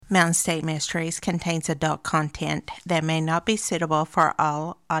Mountain State Mysteries contains adult content that may not be suitable for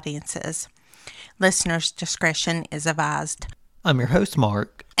all audiences. Listener's discretion is advised. I'm your host,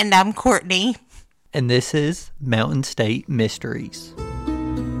 Mark. And I'm Courtney. And this is Mountain State Mysteries.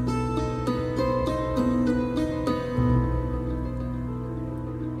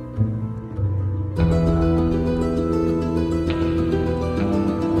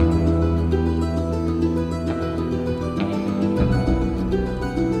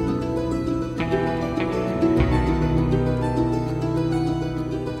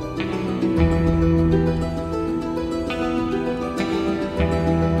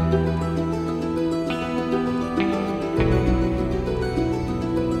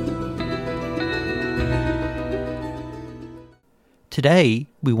 Today,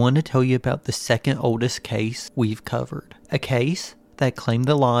 we want to tell you about the second oldest case we've covered. A case that claimed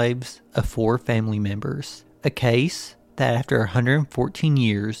the lives of 4 family members. A case that after 114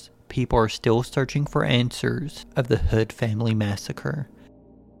 years, people are still searching for answers of the Hood family massacre.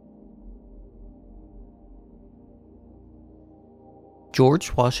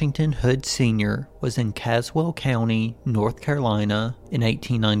 George Washington Hood Sr. was in Caswell County, North Carolina in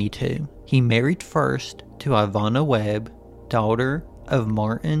 1892. He married first to Ivana Webb, daughter of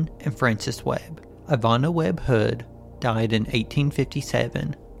Martin and Frances Webb. Ivana Webb Hood died in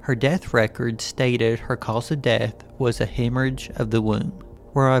 1857. Her death record stated her cause of death was a hemorrhage of the womb.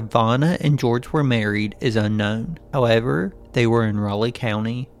 Where Ivana and George were married is unknown. However, they were in Raleigh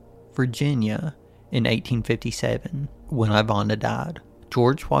County, Virginia in 1857 when Ivana died.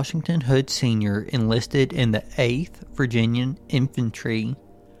 George Washington Hood Sr. enlisted in the 8th Virginia Infantry,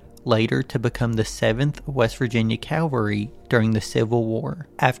 later to become the 7th West Virginia Cavalry during the Civil War.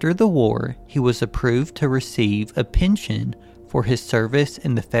 After the war, he was approved to receive a pension for his service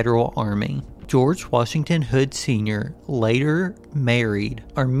in the Federal Army. George Washington Hood Sr. later married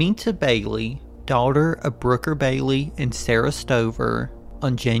Arminta Bailey, daughter of Brooker Bailey and Sarah Stover,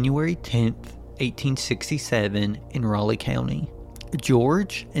 on January 10th, 1867 in Raleigh County.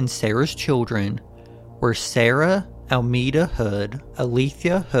 George and Sarah's children were Sarah Almeida Hood,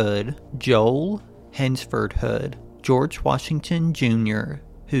 Alethea Hood, Joel Hansford Hood, George Washington Jr.,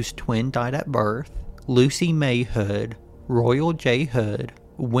 whose twin died at birth, Lucy May Hood, Royal J. Hood,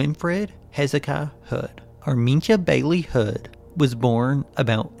 Winfred Hezekiah Hood. Arminta Bailey Hood was born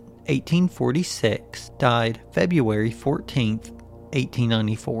about 1846, died February 14th,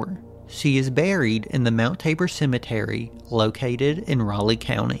 1894. She is buried in the Mount Tabor Cemetery located in Raleigh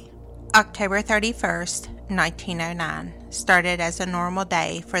County. October 31st, 1909 started as a normal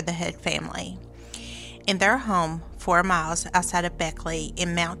day for the Hood family. In their home, 4 miles outside of Beckley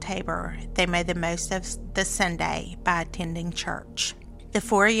in Mount Tabor, they made the most of the Sunday by attending church. The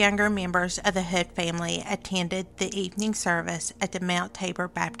 4 younger members of the Hood family attended the evening service at the Mount Tabor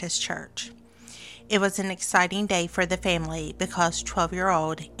Baptist Church. It was an exciting day for the family because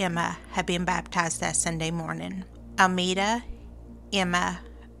 12-year-old Emma had been baptized that Sunday morning. Almeida, Emma,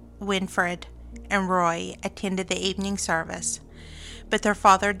 Winfred, and Roy attended the evening service, but their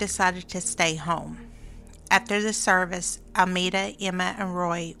father decided to stay home. After the service, Almeida, Emma, and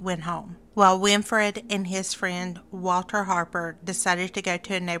Roy went home, while Winfred and his friend Walter Harper decided to go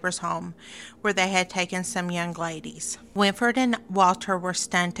to a neighbor's home where they had taken some young ladies. Winfred and Walter were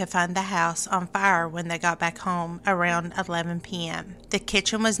stunned to find the house on fire when they got back home around 11 p.m. The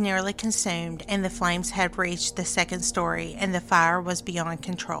kitchen was nearly consumed and the flames had reached the 2nd story and the fire was beyond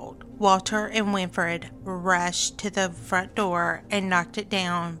control. Walter and Winfred rushed to the front door and knocked it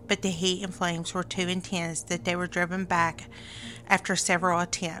down, but the heat and flames were too intense that they were driven back after several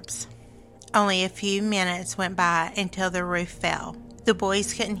attempts. Only a few minutes went by until the roof fell. The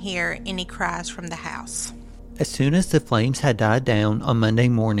boys couldn't hear any cries from the house. As soon as the flames had died down on Monday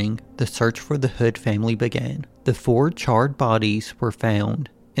morning, the search for the Hood family began. The 4 charred bodies were found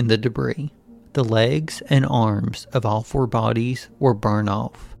in the debris. The legs and arms of all 4 bodies were burned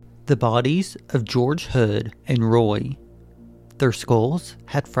off. The bodies of George Hood and Roy, their skulls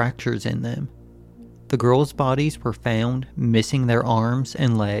had fractures in them. The girls' bodies were found missing their arms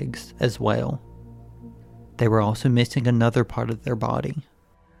and legs as well. They were also missing another part of their body.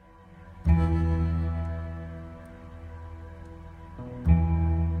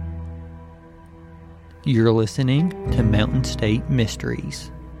 You're listening to Mountain State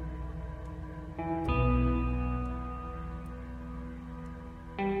Mysteries.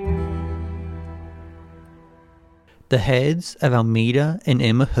 The heads of Almeida and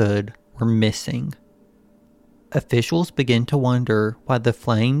Emma Hood were missing. Officials began to wonder why the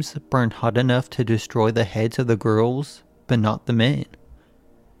flames burned hot enough to destroy the heads of the girls, but not the men.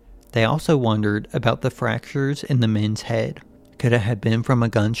 They also wondered about the fractures in the men's head. Could it have been from a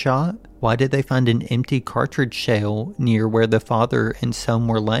gunshot? Why did they find an empty cartridge shell near where the father and son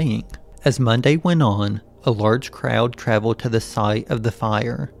were laying? As Monday went on, a large crowd traveled to the site of the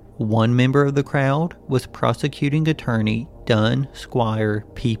fire. One member of the crowd was prosecuting attorney Dunn Squire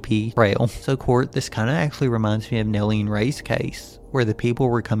P.P. Rail. So court, this kind of actually reminds me of Nellie and Ray's case, where the people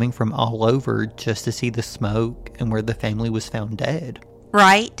were coming from all over just to see the smoke and where the family was found dead.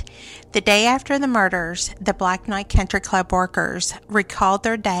 Right. The day after the murders, the Black Knight Country Club workers recalled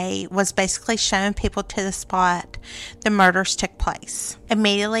their day was basically showing people to the spot the murders took place.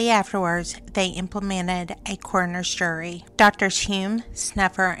 Immediately afterwards, they implemented a coroner's jury. Doctors Hume,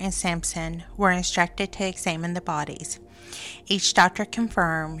 Snuffer, and Sampson were instructed to examine the bodies. Each doctor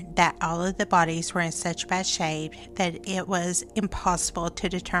confirmed that all of the bodies were in such bad shape that it was impossible to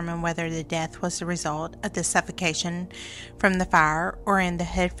determine whether the death was the result of the suffocation from the fire or in the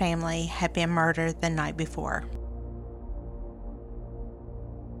Hood family had been murdered the night before.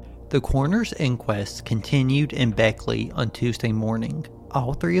 The coroner's inquest continued in Beckley on Tuesday morning.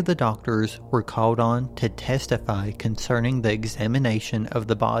 All three of the doctors were called on to testify concerning the examination of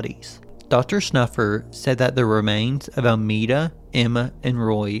the bodies. Dr. Snuffer said that the remains of Almeda, Emma, and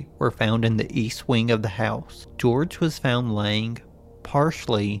Roy were found in the east wing of the house. George was found laying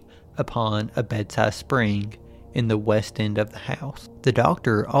partially upon a bedside spring in the west end of the house. The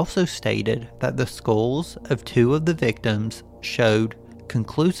doctor also stated that the skulls of two of the victims showed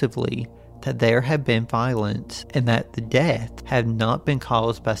conclusively that there had been violence and that the death had not been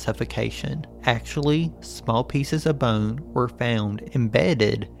caused by suffocation. Actually, small pieces of bone were found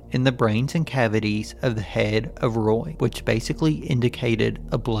embedded in the brains and cavities of the head of Roy, which basically indicated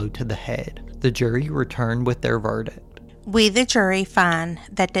a blow to the head. The jury returned with their verdict. We, the jury, find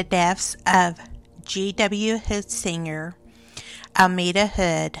that the deaths of G.W. Hood Sr., Almeda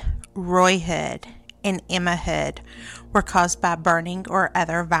Hood, Roy Hood, and Emma Hood were caused by burning or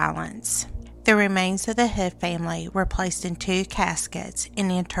other violence. The remains of the Hood family were placed in 2 caskets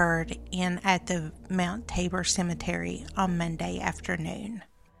and interred at the Mount Tabor Cemetery on Monday afternoon.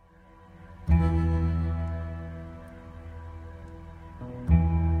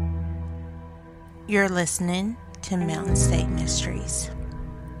 You're listening to Mountain State Mysteries.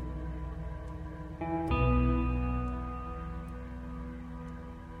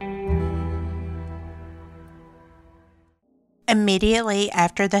 Immediately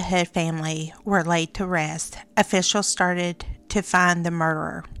after the Hood family were laid to rest, officials started to find the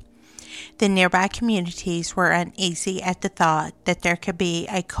murderer. The nearby communities were uneasy at the thought that there could be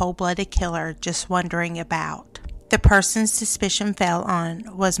a cold-blooded killer just wandering about. The person suspicion fell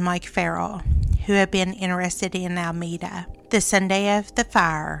on was Mike Farrell, who had been interested in Almeda. The Sunday of the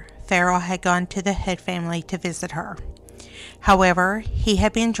fire, Farrell had gone to the Hood family to visit her. However, he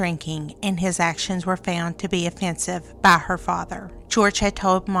had been drinking and his actions were found to be offensive by her father. George had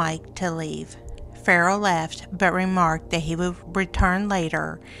told Mike to leave. Farrell left but remarked that he would return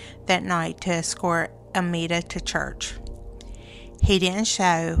later that night to escort Almeda to church. He didn't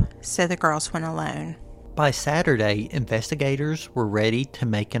show, so the girls went alone. By Saturday, investigators were ready to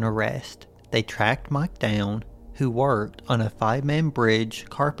make an arrest. They tracked Mike down, who worked on a 5-man bridge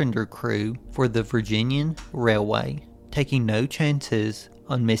carpenter crew for the Virginian Railway, taking no chances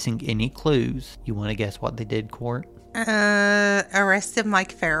on missing any clues. You want to guess what they did, Court? Arrested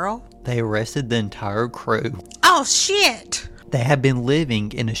Mike Farrell? They arrested the entire crew. Oh, shit! They had been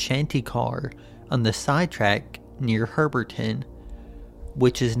living in a shanty car on the sidetrack near Herberton,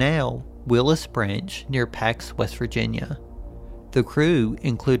 which is now Willis Branch near Pax, West Virginia. The crew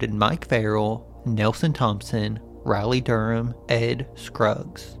included Mike Farrell, Nelson Thompson, Riley Durham, Ed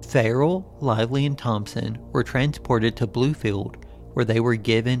Scruggs. Farrell, Lively, and Thompson were transported to Bluefield, where they were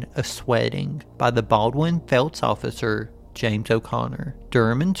given a sweating by the Baldwin Felts officer, James O'Connor.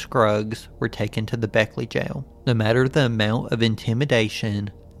 Durham and Scruggs were taken to the Beckley jail. No matter the amount of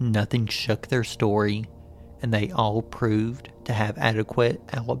intimidation, nothing shook their story, and they all proved to have adequate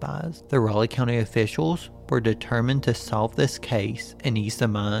alibis. The Raleigh County officials were determined to solve this case and ease the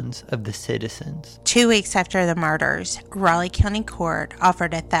minds of the citizens. 2 weeks after the murders, Raleigh County Court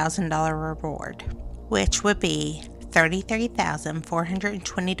offered a $1,000 reward, which would be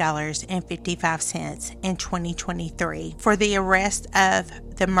 $33,420.55 in 2023 for the arrest of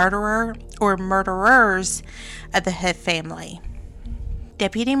the murderer or murderers of the Hood family.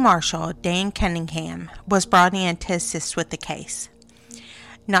 Deputy Marshal Dan Cunningham was brought in to assist with the case.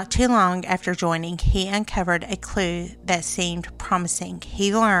 Not too long after joining, he uncovered a clue that seemed promising.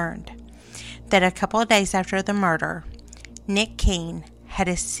 He learned that a couple of days after the murder, Nick Keene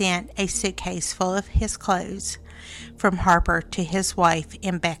had sent a suitcase full of his clothes from Harper to his wife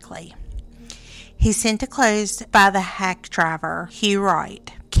in Beckley. He sent the clothes by the hack driver, Hugh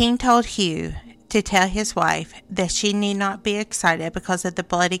Wright. King told Hugh to tell his wife that she need not be excited because of the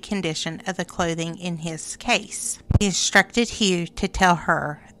bloody condition of the clothing in his case. He instructed Hugh to tell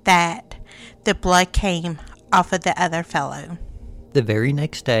her that the blood came off of the other fellow. The very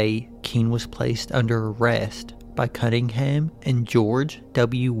next day, Keene was placed under arrest by Cunningham and George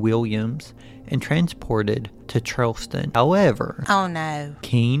W. Williams and transported to Charleston. However, oh no,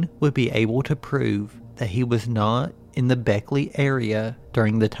 Keene would be able to prove that he was not in the Beckley area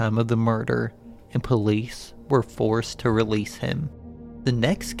during the time of the murder, and police were forced to release him. The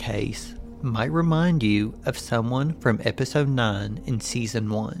next case might remind you of someone from episode 9 in season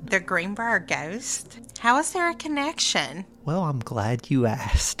 1. The Greenbrier ghost? How is there a connection? Well, I'm glad you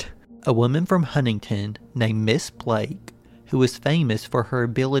asked. A woman from Huntington named Miss Blake, who was famous for her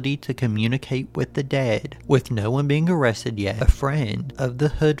ability to communicate with the dead. With no one being arrested yet, a friend of the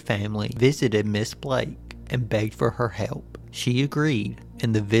Hood family visited Miss Blake and begged for her help. She agreed,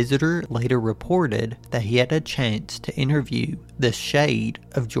 and the visitor later reported that he had a chance to interview the shade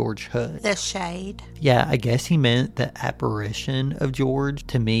of George Hood. The shade? Yeah, I guess he meant the apparition of George.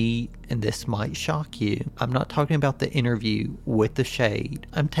 To me, and this might shock you, I'm not talking about the interview with the shade.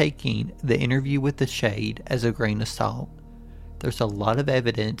 I'm taking the interview with the shade as a grain of salt. There's a lot of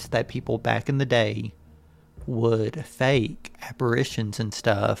evidence that people back in the day would fake apparitions and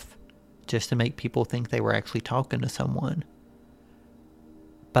stuff just to make people think they were actually talking to someone.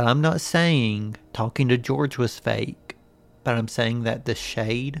 But I'm not saying talking to George was fake, but I'm saying that the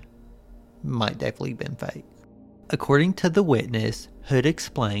shade might definitely been fake. According to the witness, Hood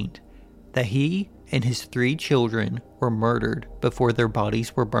explained that he and his 3 children were murdered before their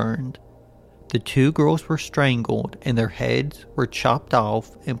bodies were burned. The 2 girls were strangled and their heads were chopped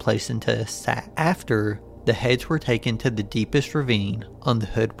off and placed into a sack. After, the heads were taken to the deepest ravine on the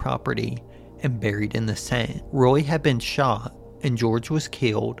Hood property and buried in the sand. Roy had been shot and George was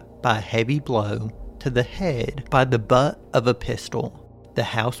killed by a heavy blow to the head by the butt of a pistol. The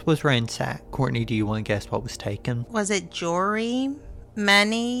house was ransacked. Courtney, do you want to guess what was taken? Was it jewelry,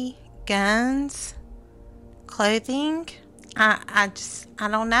 money, guns, clothing? I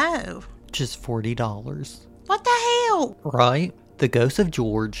don't know. Just $40. What the hell? Right? The ghost of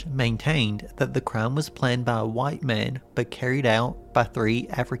George maintained that the crime was planned by a white man but carried out by 3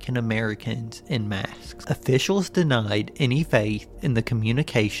 African Americans in masks. Officials denied any faith in the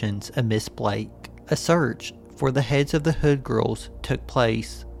communications of Miss Blake. A search for the heads of the Hood girls took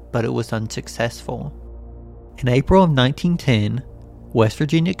place, but it was unsuccessful. In April of 1910, West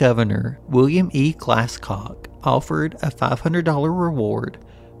Virginia Governor William E. Glasscock offered a $500 reward,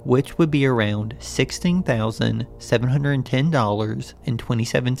 which would be around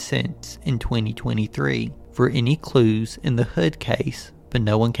 $16,710.27 in 2023 for any clues in the Hood case, but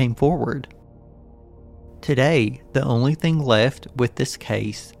no one came forward. Today, the only thing left with this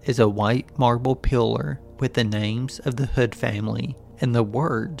case is a white marble pillar with the names of the Hood family and the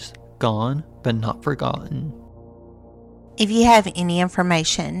words, "Gone but not forgotten." If you have any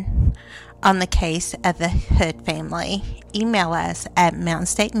information on the case of the Hood family, email us at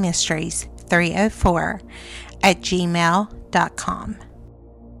mountainstatemysteries304@gmail.com.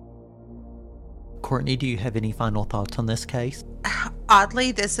 Courtney, do you have any final thoughts on this case?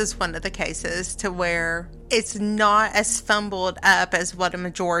 Oddly, this is one of the cases to where it's not as fumbled up as what a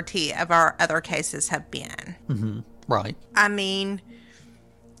majority of our other cases have been. Mm-hmm. Right. I mean,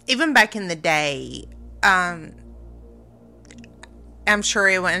 even back in the day, I'm sure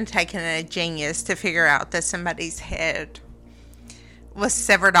it wouldn't have taken a genius to figure out that somebody's head was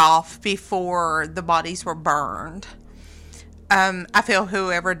severed off before the bodies were burned. I feel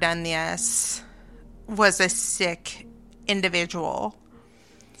whoever done this was a sick individual.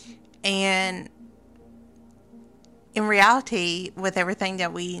 And in reality, with everything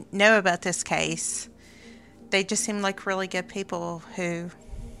that we know about this case, they just seem like really good people who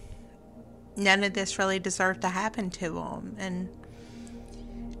none of this really deserved to happen to them. And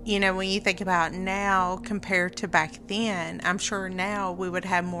you know, when you think about now compared to back then, I'm sure now we would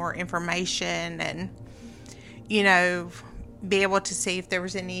have more information and, you know, be able to see if there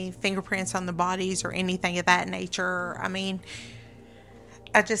was any fingerprints on the bodies or anything of that nature. I mean,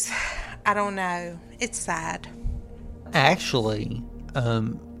 I don't know. It's sad. Actually,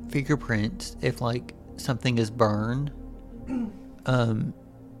 fingerprints, if like something is burned,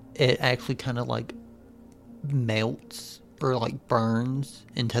 it actually kind of like melts or like burns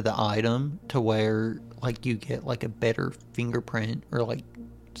into the item to where like you get like a better fingerprint or like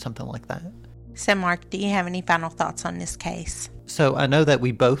something like that. So Mark, do you have any final thoughts on this case? So I know that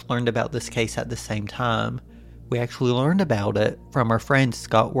we both learned about this case at the same time, we actually learned about it from our friend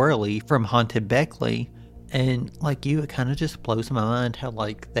Scott Worley from Haunted Beckley. And like you, it kind of just blows my mind how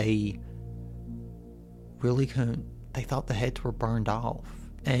like they really couldn't, they thought the heads were burned off.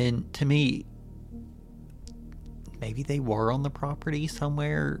 And to me, maybe they were on the property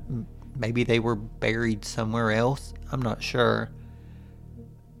somewhere. Maybe they were buried somewhere else. I'm not sure.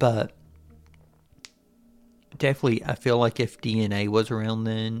 But definitely, I feel like if DNA was around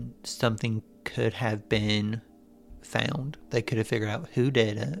then, something could have been found. They could have figured out who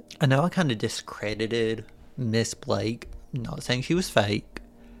did it. I know I kind of discredited Miss Blake. Not saying she was fake.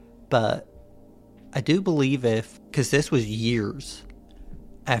 But I do believe because this was years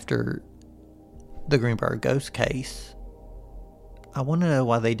after the Greenbrier ghost case, I want to know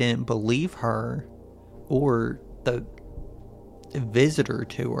why they didn't believe her or the visitor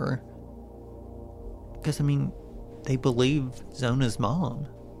to her. Because, I mean, they believe Zona's mom.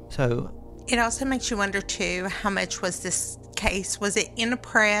 So it also makes you wonder, too, how much was this case? Was it in the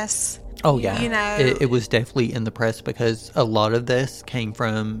press? Oh, yeah. You know? It was definitely in the press because a lot of this came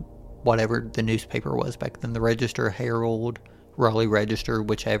from whatever the newspaper was back then. The Register, Herald, Raleigh Register,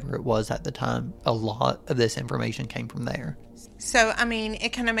 whichever it was at the time. A lot of this information came from there. So, I mean, it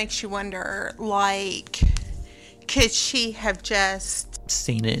kind of makes you wonder, like, could she have just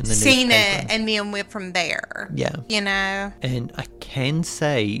seen it in the newspaper and then went from there? Yeah. You know? And I can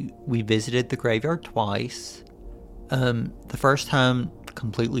say we visited the graveyard twice. The first time,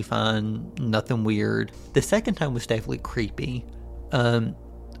 completely fine, nothing weird. The second time was definitely creepy.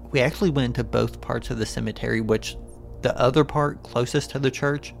 We actually went to both parts of the cemetery, which the other part closest to the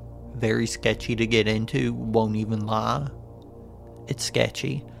church, very sketchy to get into, won't even lie. It's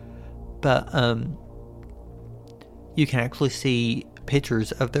sketchy. But you can actually see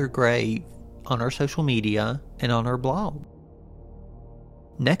pictures of their grave on our social media and on our blog.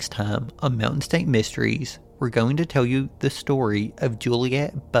 Next time on Mountain State Mysteries, we're going to tell you the story of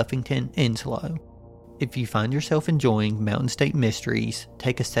Juliet Buffington Enslow. If you find yourself enjoying Mountain State Mysteries,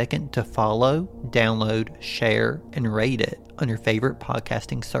 take a second to follow, download, share, and rate it on your favorite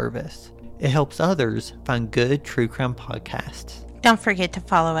podcasting service. It helps others find good true crime podcasts. Don't forget to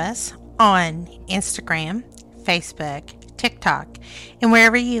follow us on Instagram, Facebook, TikTok, and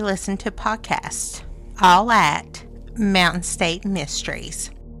wherever you listen to podcasts, all at Mountain State Mysteries.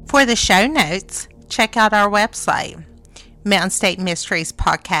 For the show notes, check out our website,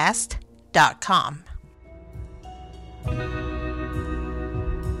 mountainstatemysteriespodcast.com.